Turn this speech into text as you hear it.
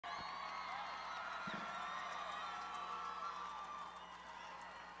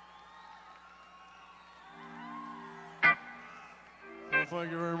Thank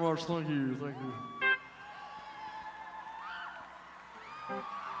you very much. Thank you. Thank you.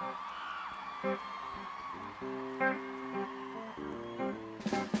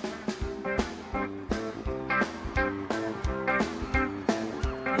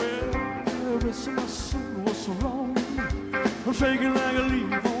 Well, it's my soul, what's wrong? I'm shaking like a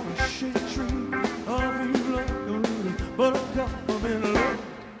leaf on a shady tree. I feel like a lily, but I'm in love.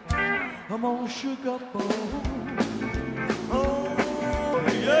 I'm all shook up. Oh,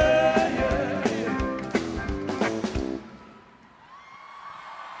 yeah, yeah, yeah.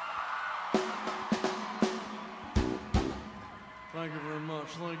 Thank you very much.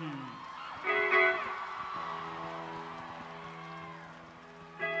 Thank you.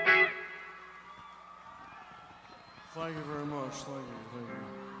 Thank you very much. Thank you. Thank you.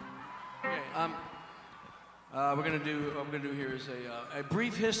 Okay. What we're gonna do here is a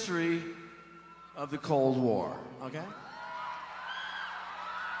brief history of the Cold War. Okay.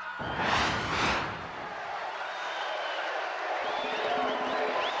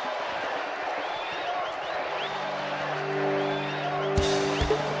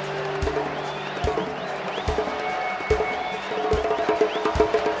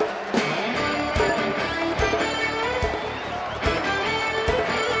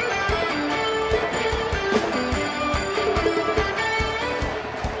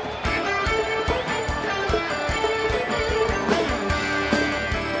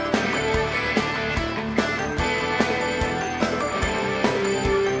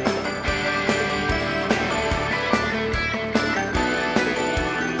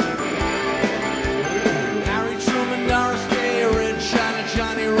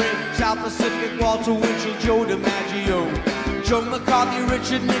 Pacific, Walter Winchell, Joe DiMaggio, Joe McCarthy,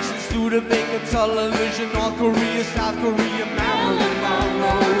 Richard Nixon, Studebaker, television, North Korea, South Korea, Marilyn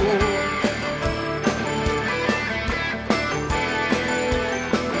Monroe.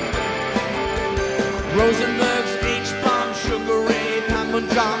 Rosenberg's H-bomb, Sugar Ray, Panman,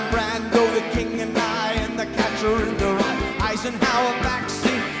 John Brando, the King and I, and the Catcher in the Rye. Eisenhower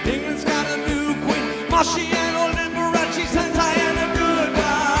backseat, England's got a new queen, Marciano, Liberace, and Diana Goodbye.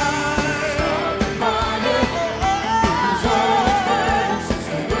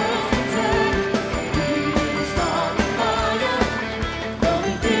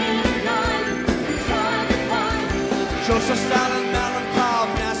 Joseph Stalin, Malenkov,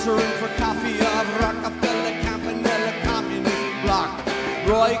 Nasserin, Prokofiev, Rockefeller, Campanella, Communist Bloc,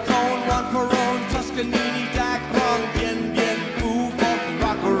 Roy Cohn, Ron Perón, Toscanini, Dacron, Bien Bien, Boo,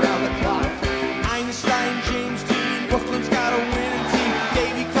 rock around the clock. Einstein, James Dean, Brooklyn's got a winning team.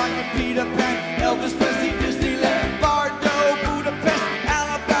 Davy Crockett, Peter Pan, Elvis Presley, Disneyland, Bardo, Budapest,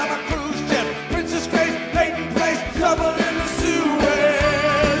 Alabama, Khrushchev, Princess Grace, Peyton Place, trouble in the Suez.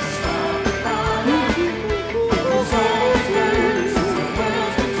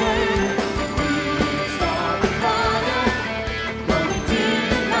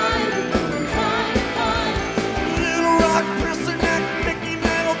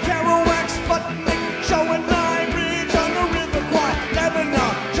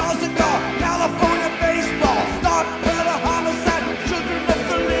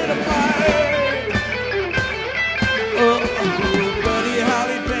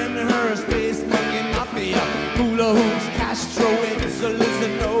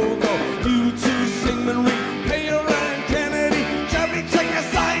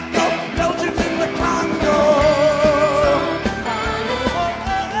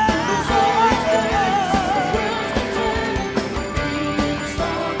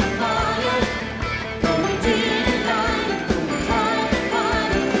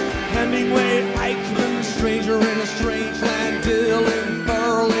 Stranger in a strange land, Dylan